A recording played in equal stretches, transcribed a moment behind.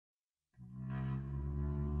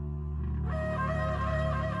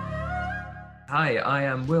Hi, I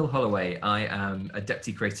am Will Holloway. I am a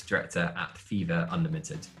Deputy Creative Director at Fever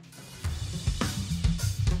Unlimited.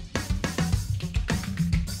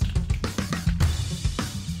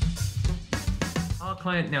 Our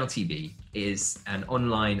client Now TV is an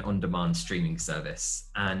online on-demand streaming service,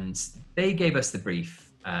 and they gave us the brief,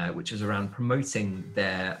 which was around promoting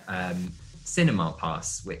their Cinema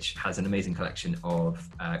Pass, which has an amazing collection of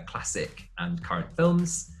classic and current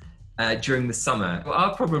films during the summer. Well,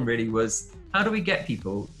 our problem really was, how do we get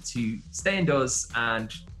people to stay indoors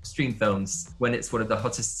and stream films when it's one of the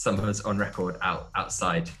hottest summers on record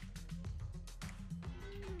outside?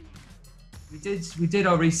 We did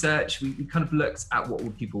our research. We kind of looked at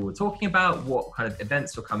what people were talking about, what kind of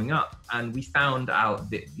events were coming up, and we found out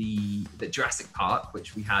that Jurassic Park,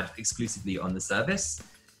 which we had exclusively on the service,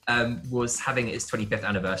 was having its 25th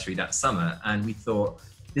anniversary that summer, and we thought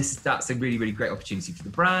that's a really, really great opportunity for the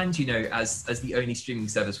brand. You know, as the only streaming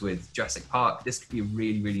service with Jurassic Park, this could be a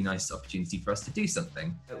really, really nice opportunity for us to do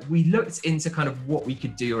something. We looked into kind of what we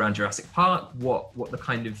could do around Jurassic Park, what the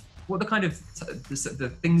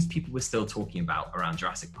things people were still talking about around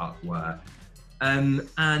Jurassic Park were. And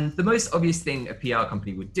the most obvious thing a PR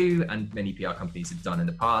company would do, and many PR companies have done in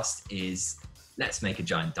the past, is let's make a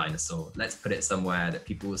giant dinosaur. Let's put it somewhere that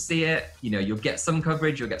people will see it. You know, you'll get some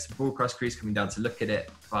coverage, you'll get some broadcast crews coming down to look at it,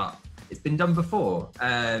 but it's been done before.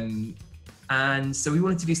 And so we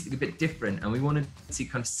wanted to do something a bit different, and we wanted to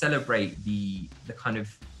kind of celebrate the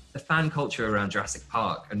fan culture around Jurassic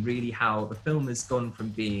Park, and really how the film has gone from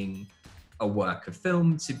being a work of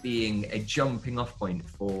film to being a jumping off point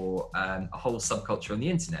for a whole subculture on the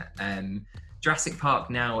internet. Jurassic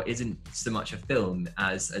Park now isn't so much a film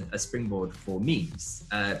as a springboard for memes,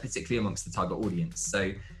 particularly amongst the target audience.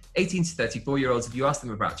 So 18 to 34-year-olds, if you ask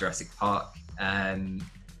them about Jurassic Park,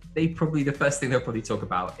 the first thing they'll probably talk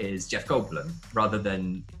about is Jeff Goldblum rather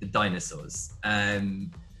than the dinosaurs.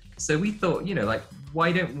 So we thought, you know, like,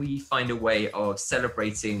 why don't we find a way of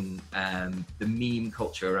celebrating the meme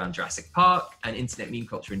culture around Jurassic Park and internet meme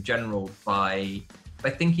culture in general by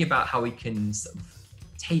thinking about how we can sort of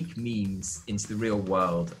take memes into the real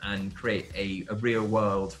world and create a real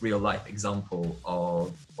world, real life example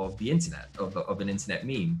of the internet, of an internet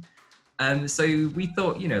meme. So we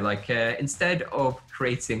thought, you know, like, instead of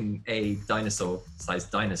creating a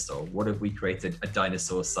dinosaur-sized dinosaur, what if we created a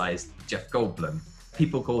dinosaur-sized Jeff Goldblum?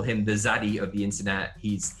 People call him the Zaddy of the internet.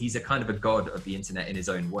 He's a kind of a god of the internet in his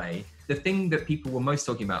own way. The thing that people were most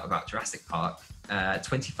talking about Jurassic Park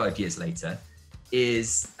 25 years later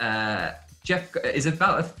is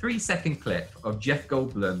about a 3-second clip of Jeff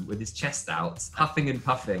Goldblum with his chest out, huffing and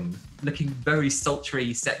puffing, looking very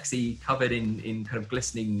sultry, sexy, covered in kind of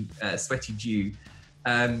glistening, sweaty dew,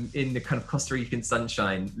 in the kind of Costa Rican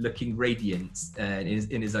sunshine, looking radiant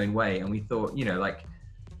in his own way. And we thought, you know, like,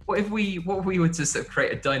 what if we were to sort of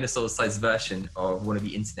create a dinosaur-sized version of one of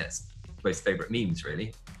the internet's most favorite memes,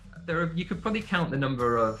 really? You could probably count the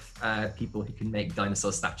number of people who can make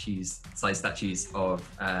dinosaur sized statues of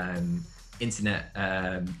internet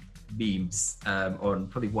memes on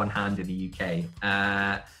probably one hand in the UK.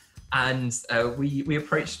 We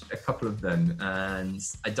approached a couple of them, and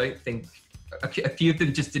I don't think a few of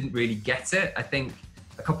them just didn't really get it. I think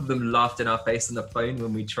a couple of them laughed in our face on the phone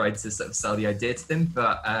when we tried to sort of sell the idea to them,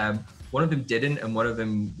 but one of them didn't, and one of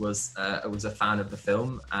them was a fan of the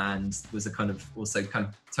film and was also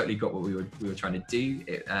totally got what we were trying to do.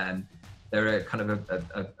 They're a kind of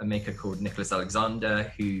a maker called Nicholas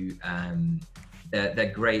Alexander, who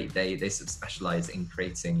they're great. They sort of specialize in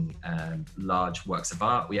creating large works of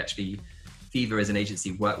art. We actually, Fever as an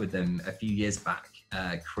agency, worked with them a few years back,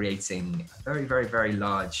 creating a very, very, very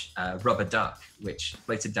large rubber duck, which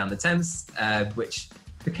floated down the Thames, which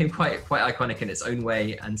became quite iconic in its own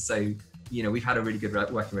way. And so, you know, we've had a really good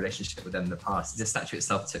working relationship with them in the past. The statue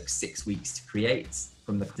itself took 6 weeks to create,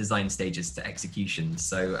 from the design stages to execution.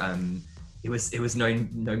 So it was no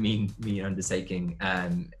mean undertaking.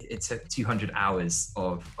 It took 200 hours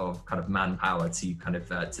of kind of manpower to kind of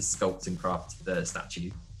to sculpt and craft the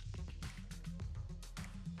statue.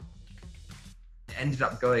 It ended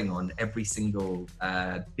up going on every single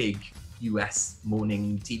big US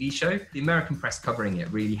morning TV show. The American press covering it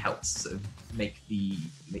really helped sort of make the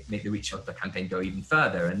reach of the campaign go even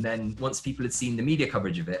further. And then once people had seen the media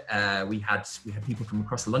coverage of it, we had people from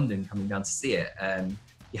across London coming down to see it.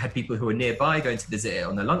 You had people who were nearby going to visit it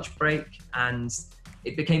on their lunch break, and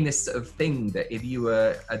it became this sort of thing that if you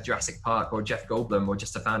were a Jurassic Park or Jeff Goldblum or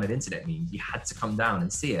just a fan of internet memes, you had to come down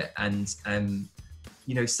and see it. And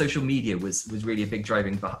social media was really a big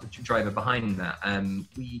driver behind that.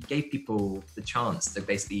 We gave people the chance to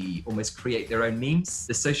basically almost create their own memes.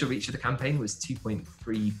 The social reach of the campaign was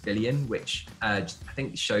 2.3 billion, which I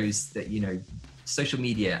think shows that, social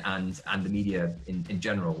media and the media in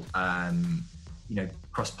general,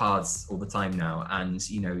 cross paths all the time now. And,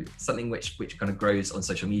 something which kind of grows on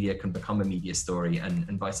social media can become a media story and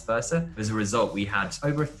vice versa. As a result, we had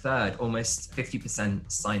over a third, almost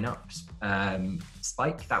 50% sign ups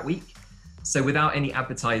spike that week. So without any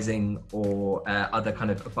advertising or other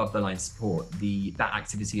kind of above the line support, that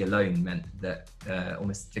activity alone meant that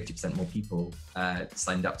almost 50% more people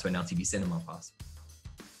signed up to an LTV cinema pass.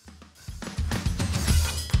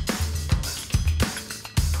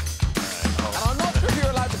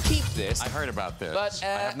 This. I heard about this. But, I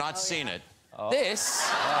have not seen it. This...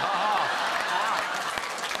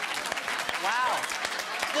 Wow.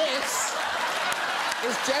 This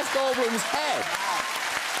is Jeff Goldblum's head.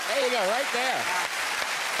 There you go, right there.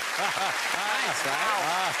 Nice,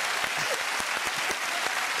 right?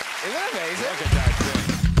 Isn't it amazing? Look at that thing.